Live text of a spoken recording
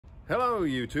Hello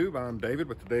YouTube, I'm David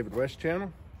with the David West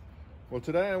channel. Well,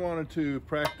 today I wanted to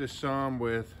practice some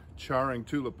with charring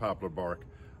tulip poplar bark.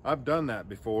 I've done that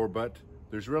before, but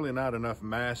there's really not enough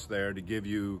mass there to give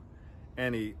you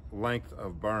any length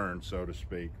of burn, so to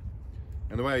speak.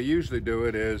 And the way I usually do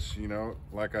it is,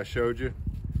 like I showed you,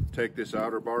 take this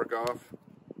outer bark off.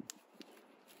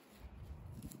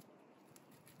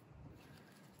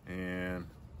 And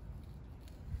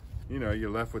you're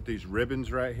left with these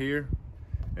ribbons right here.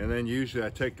 And then usually I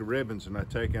take the ribbons and I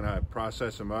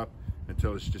process them up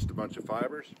until it's just a bunch of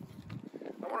fibers.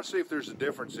 I want to see if there's a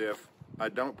difference if I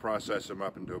don't process them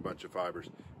up into a bunch of fibers,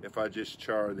 if I just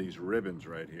char these ribbons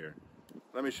right here.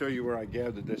 Let me show you where I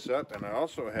gathered this up, and I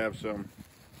also have some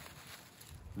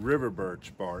river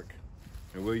birch bark,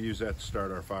 and we'll use that to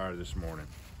start our fire this morning.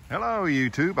 Hello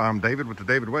YouTube, I'm David with the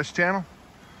David West channel.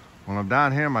 Well, I'm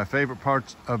down here in my favorite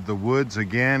parts of the woods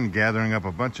again, gathering up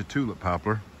a bunch of tulip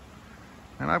poplar.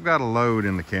 And I've got a load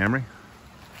in the Camry.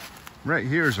 Right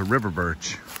here is a river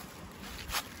birch.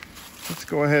 Let's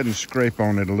go ahead and scrape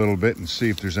on it a little bit and see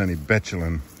if there's any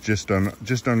betulin just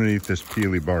underneath this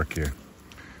peely bark here.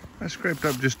 I scraped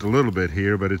up just a little bit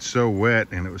here, but it's so wet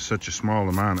and it was such a small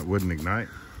amount it wouldn't ignite.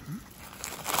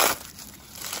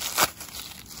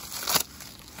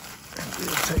 And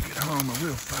we'll take it home and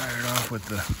we'll fire it off with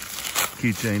the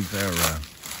keychain ferro rod.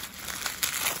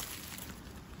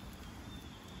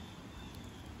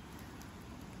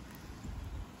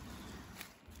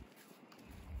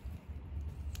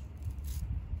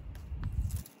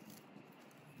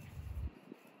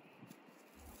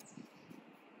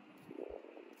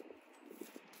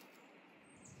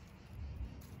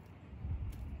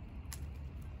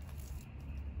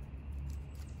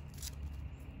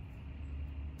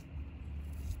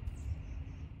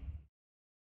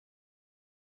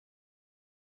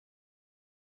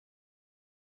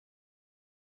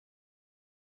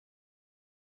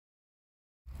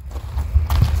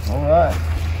 All right,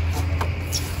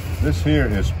 this here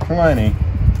is plenty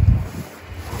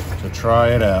to try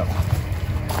it out.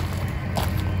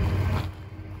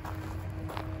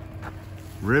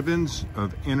 Ribbons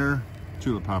of inner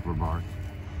tulip poplar bark.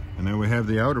 And then we have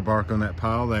the outer bark on that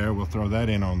pile there. We'll throw that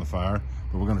in on the fire,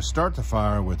 but we're going to start the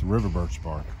fire with river birch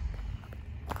bark.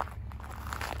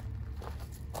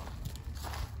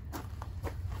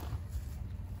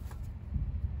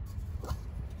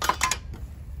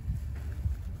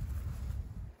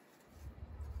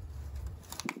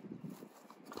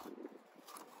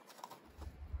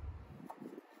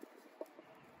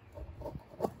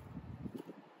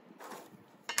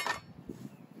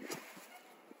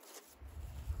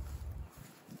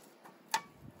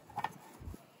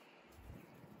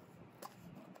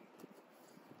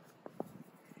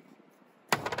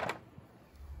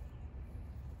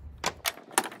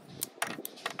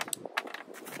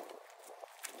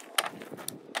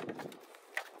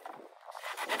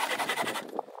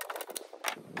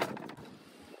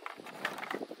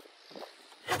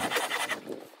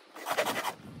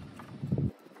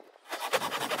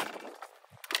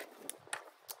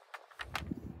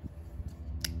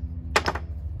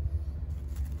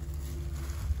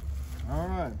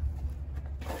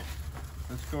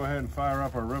 Let's go ahead and fire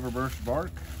up our river birch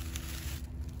bark.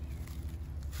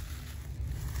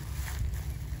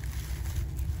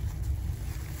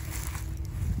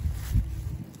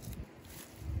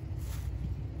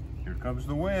 Here comes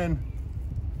the wind.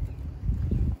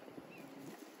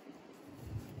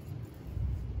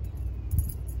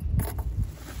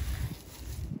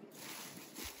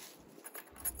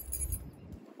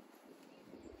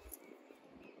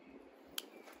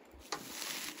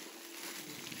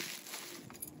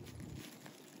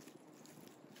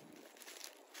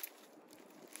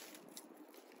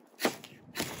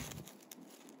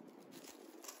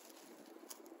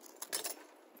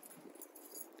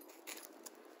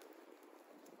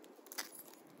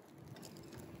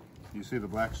 You see the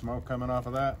black smoke coming off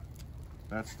of that?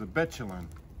 That's the betulin.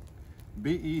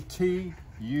 B-E-T-U-L-I-N,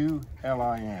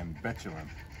 betulin.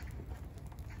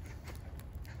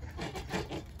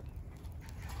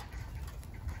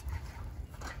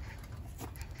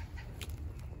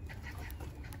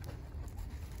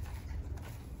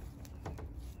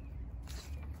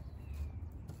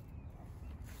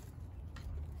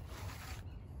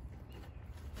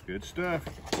 Good stuff.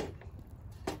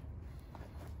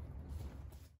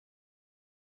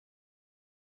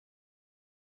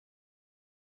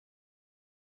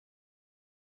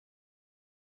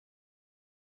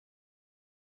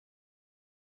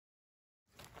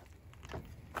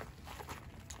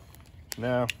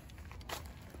 Now,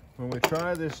 when we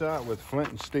try this out with flint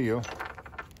and steel,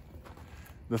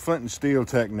 the flint and steel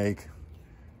technique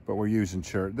but we're using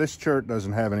chert. This chert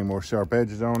doesn't have any more sharp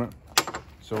edges on it.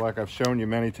 So like I've shown you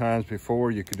many times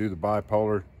before, you could do the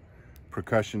bipolar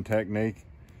percussion technique.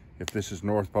 If this is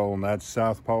North Pole and that's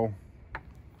South Pole,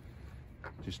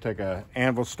 just take an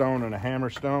anvil stone and a hammer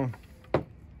stone.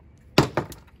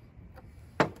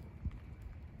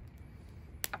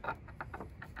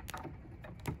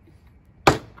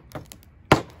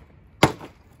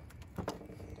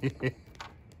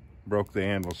 Broke the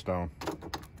anvil stone.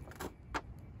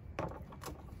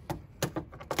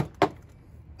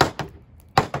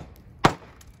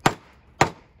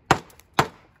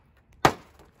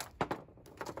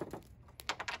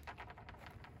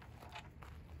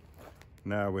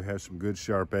 Now we have some good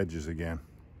sharp edges again.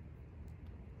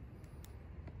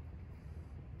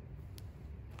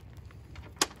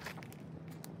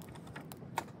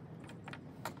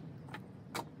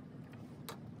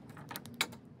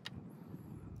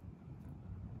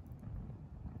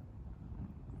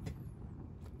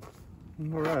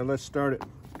 All right, let's start it.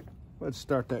 Let's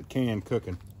start that can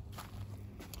cooking.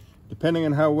 Depending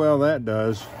on how well that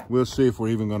does, we'll see if we're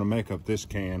even going to make up this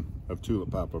can of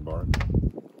Tulip Poplar Bark.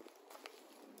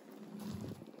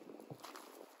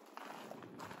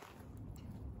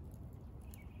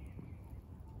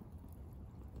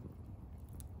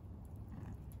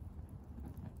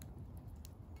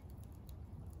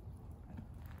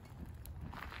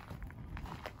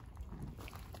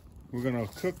 We're going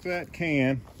to cook that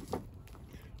can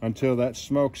until that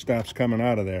smoke stops coming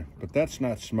out of there. But that's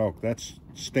not smoke, that's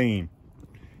steam.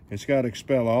 It's got to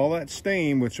expel all that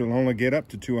steam, which will only get up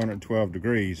to 212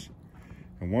 degrees.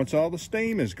 And once all the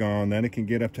steam is gone, then it can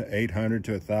get up to 800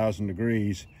 to 1,000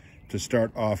 degrees to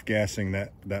start off-gassing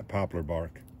that poplar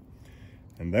bark.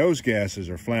 And those gases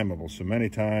are flammable, so many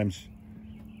times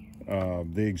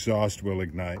the exhaust will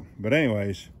ignite. But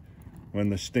anyways, when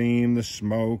the steam, the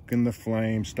smoke, and the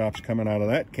flame stops coming out of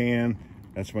that can,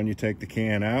 that's when you take the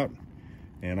can out.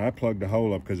 And I plugged the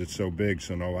hole up because it's so big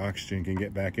so no oxygen can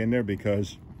get back in there,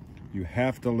 because you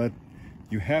have to let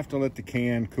the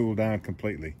can cool down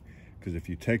completely. Because if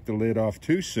you take the lid off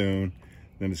too soon,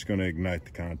 then it's going to ignite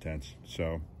the contents.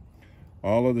 So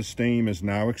all of the steam is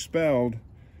now expelled,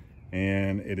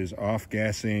 and it is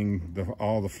off-gassing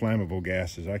all the flammable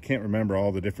gases. I can't remember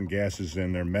all the different gases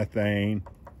in there. Methane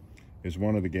is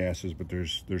one of the gases, but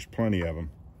there's plenty of them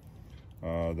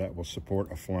that will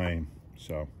support a flame.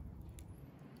 So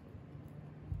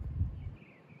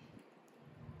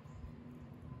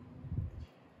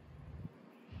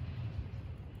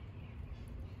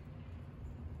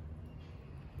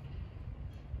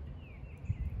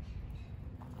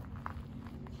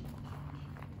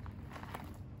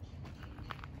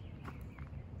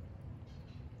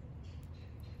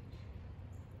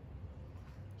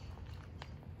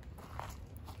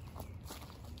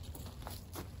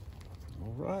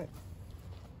all right,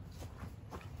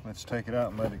 let's take it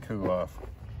out and let it cool off.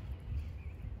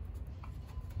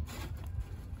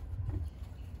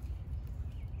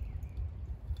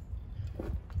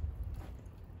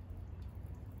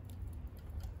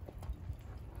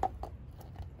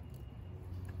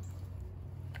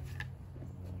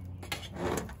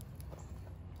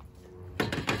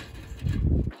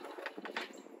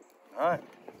 All right,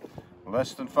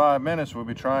 less than 5 minutes, we'll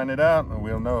be trying it out, and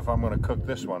we'll know if I'm going to cook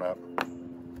this one up.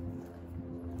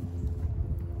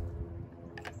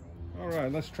 All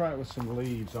right, let's try it with some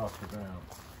leaves off the ground.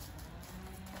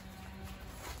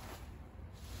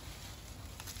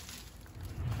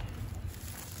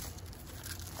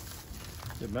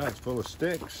 Good night, it's full of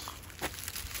sticks.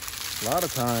 A lot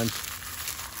of times,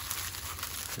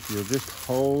 if you'll just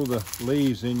hold the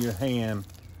leaves in your hand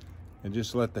and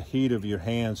just let the heat of your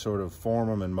hand sort of form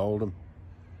them and mold them,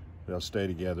 they'll stay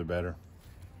together better.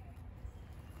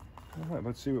 All right,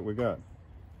 let's see what we got.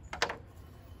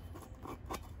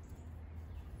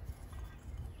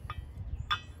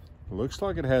 Looks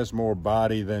like it has more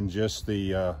body than just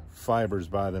the fibers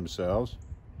by themselves.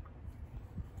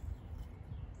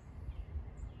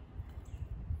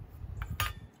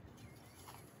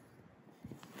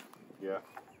 Yeah,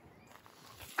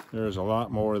 there's a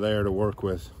lot more there to work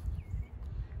with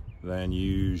than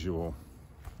usual.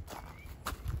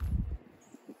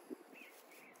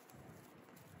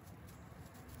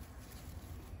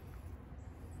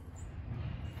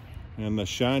 And the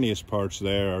shiniest parts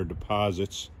there are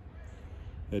deposits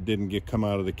that didn't come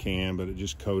out of the can, but it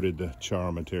just coated the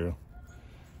char material.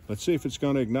 Let's see if it's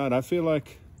going to ignite. I feel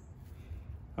like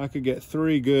I could get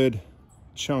 3 good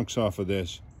chunks off of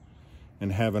this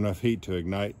and have enough heat to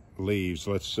ignite leaves.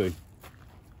 Let's see.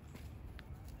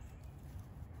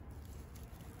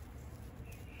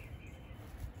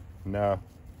 No.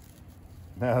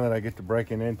 Now that I get to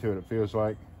breaking into it, it feels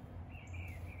like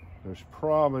There's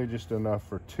probably just enough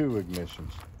for 2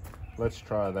 ignitions. Let's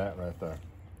try that right there.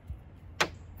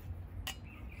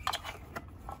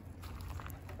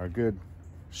 Our good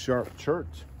sharp chert.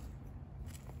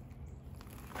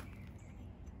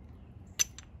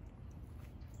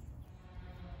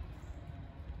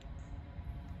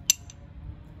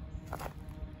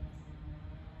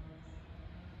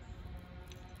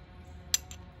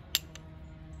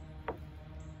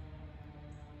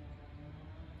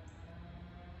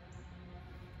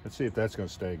 Let's see if that's going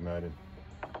to stay ignited.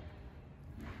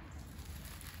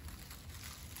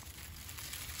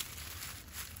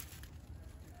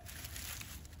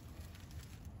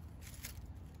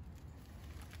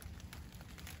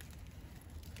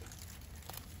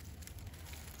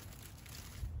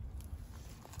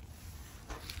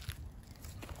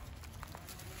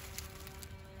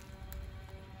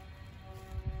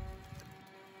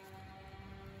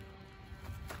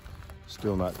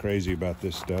 Still not crazy about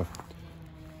this stuff.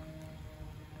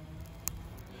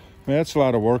 I mean, that's a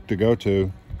lot of work to go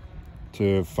to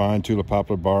find Tulip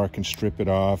Poplar bark and strip it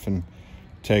off and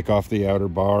take off the outer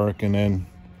bark and then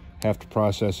have to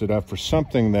process it up for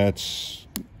something that's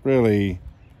really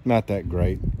not that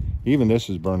great. Even this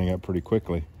is burning up pretty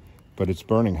quickly, but it's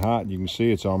burning hot. You can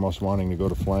see it's almost wanting to go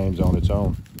to flames on its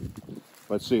own.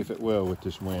 Let's see if it will with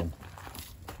this wind.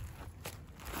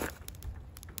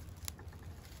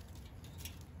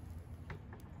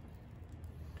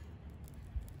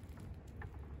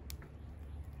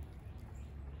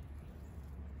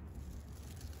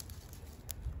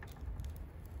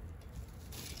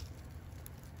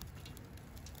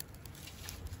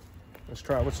 Let's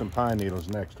try it with some pine needles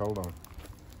next. Hold on.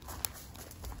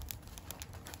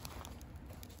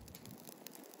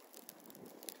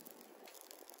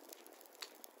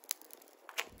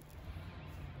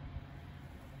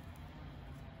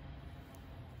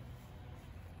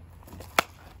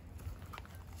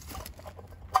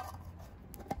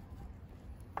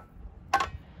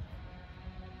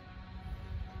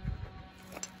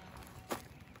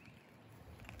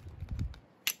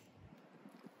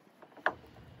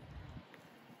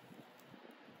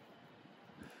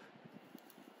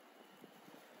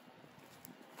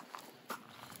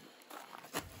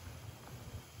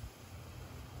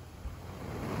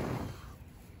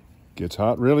 Gets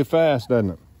hot really fast,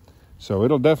 doesn't it? So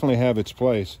it'll definitely have its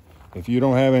place. If you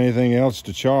don't have anything else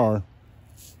to char,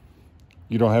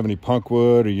 you don't have any punk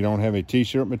wood or you don't have any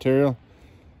t-shirt material,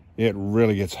 it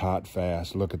really gets hot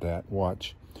fast. Look at that,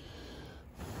 watch.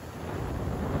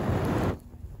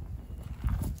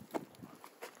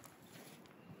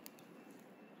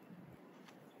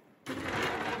 But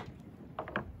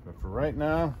for right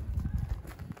now,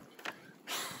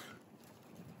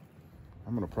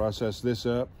 I'm gonna process this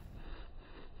up.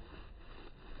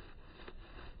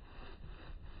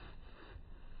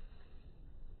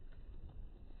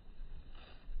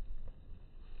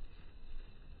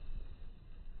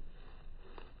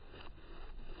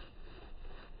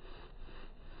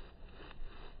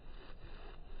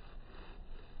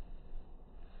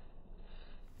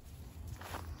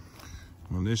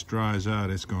 When this dries out,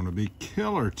 it's going to be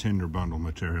killer tinder bundle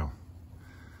material.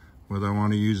 Whether I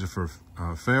want to use it for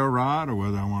fail rod or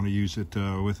whether I want to use it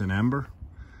with an ember,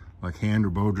 like hand or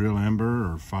bow drill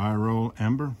ember or fire roll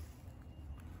ember.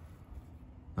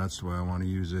 That's the way I want to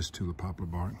use this Tulip Poplar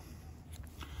bark.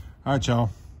 All right,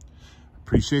 y'all.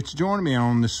 Appreciate you joining me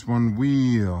on this one.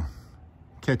 We'll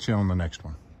catch you on the next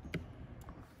one.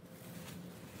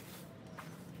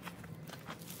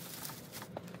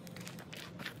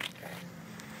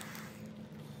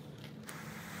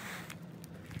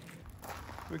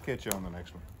 We'll catch you on the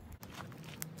next one.